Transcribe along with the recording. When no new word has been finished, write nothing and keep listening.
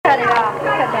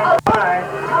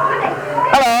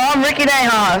lucky day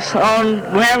on us.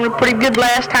 We're having a pretty good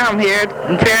last time here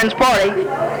in Sharon's party.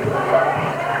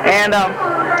 And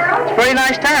it's a pretty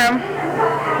nice time.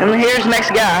 And here's the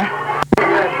next guy.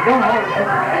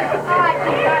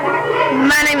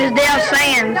 My name is Dale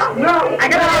Sands. My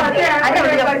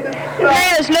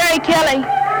name is Larry Kelly.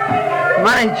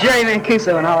 My name's Jerry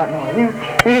Mancuso and all that noise.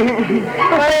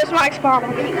 My name is Mike Sparkle.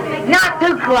 Not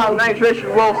too close. My name's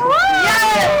Richard Wilson.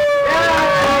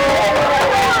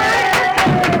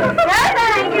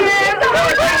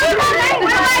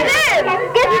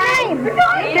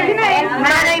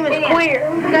 My name is Queer.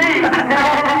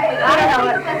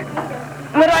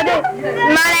 What do I do?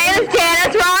 My name is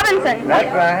Janice Robinson.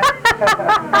 That's right.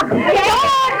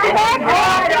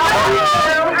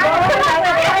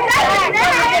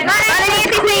 My name is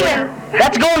Nancy Seaman.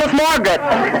 That's going with Margaret.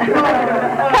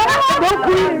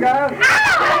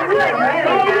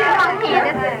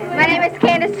 My name is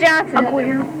Candace Johnson. I'm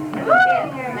Queer.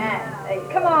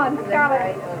 Come on,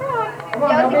 Charlotte. My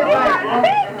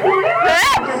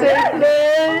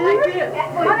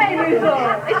name is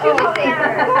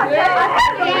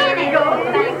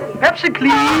Pepsi,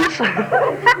 please.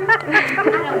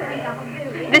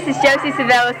 This is Josie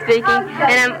Savella speaking,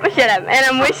 and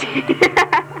I'm wishing.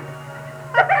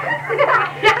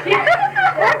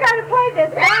 We're gonna play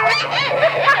this.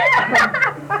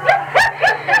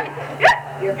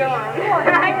 Go on.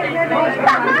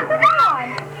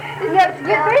 Let's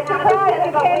get ready to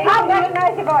play. I'll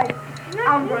recognize your voice.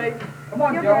 I'm brave. Come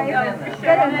on, Joe.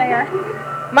 Get in there.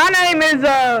 My name is, I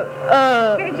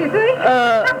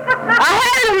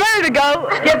had it a minute ago.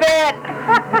 Skip it.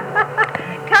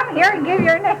 Come here and give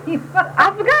your name.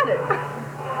 I forgot it.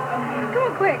 Come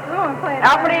on, quick. Come on, play it.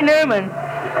 Alfred E. Newman.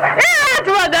 Yeah, that's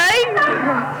my name.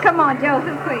 Come on,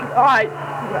 Joseph, quick. All right.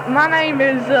 My name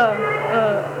is,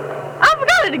 I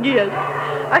forgot it again.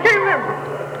 I can't remember.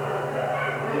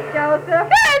 Joseph. Yeah,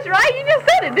 that's right. You just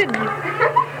said it, didn't you?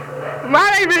 My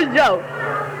name is Joe.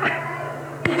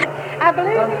 I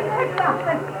believe you.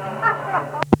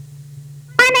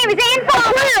 My name is Ann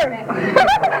Fowler.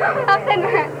 I'll send her.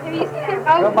 Have you seen her?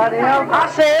 Nobody else? I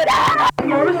said.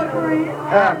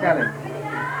 Tell him.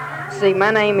 See,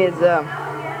 my name is,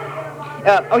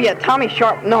 oh yeah, Tommy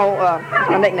Sharp. No, that's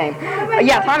my nickname.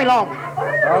 Yeah, Tommy Long.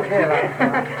 Okay.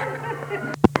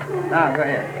 Go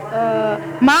ahead.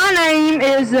 My name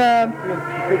is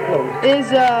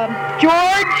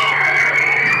George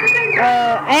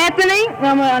Anthony.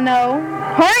 No,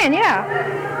 Horan, yeah.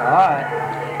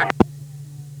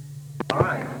 All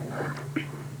right.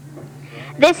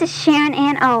 This is Sharon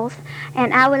Ann Oles,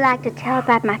 and I would like to tell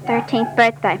about my 13th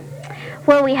birthday.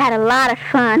 Well, we had a lot of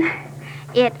fun.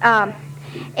 It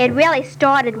really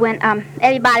started when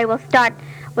everybody was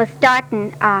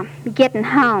starting getting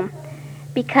home,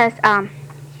 because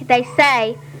they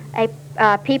say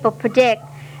people predict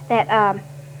that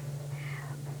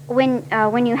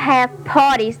when you have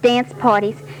parties, dance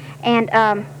parties, and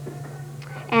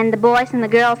the boys and the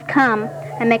girls come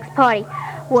and makes party.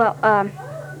 Well,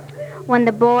 when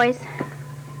the boys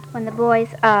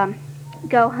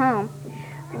go home,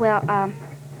 well,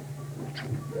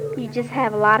 you just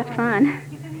have a lot of fun.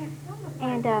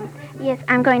 And yes,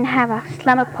 I'm going to have a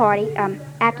slumber party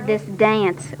after this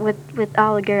dance with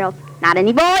all the girls. Not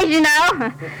any boys, you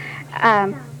know.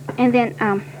 And then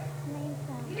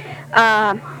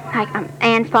like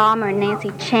Ann Farmer and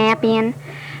Nancy Champion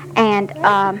and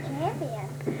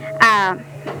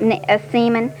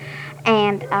Seaman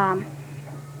and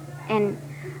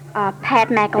Pat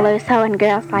Macaluso and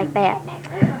girls like that.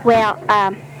 Well,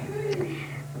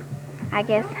 I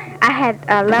guess I had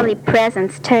lovely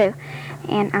presents too,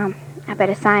 and I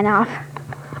better sign off.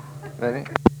 Ready?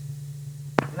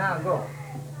 Now go.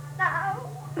 No.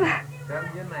 Tell me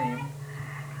your name.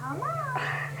 Come on.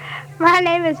 My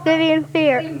name is Vivian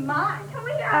Fear.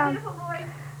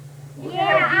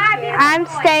 I'm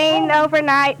staying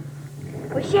overnight.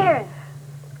 With Sharon.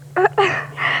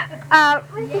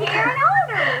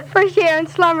 For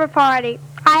Sharon's slumber party.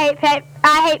 I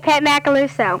hate Pat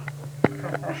Macaluso.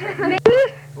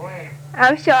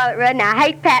 I'm Charlotte Redden. I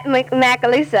hate Pat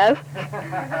Macaluso.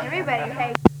 Everybody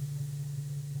hates.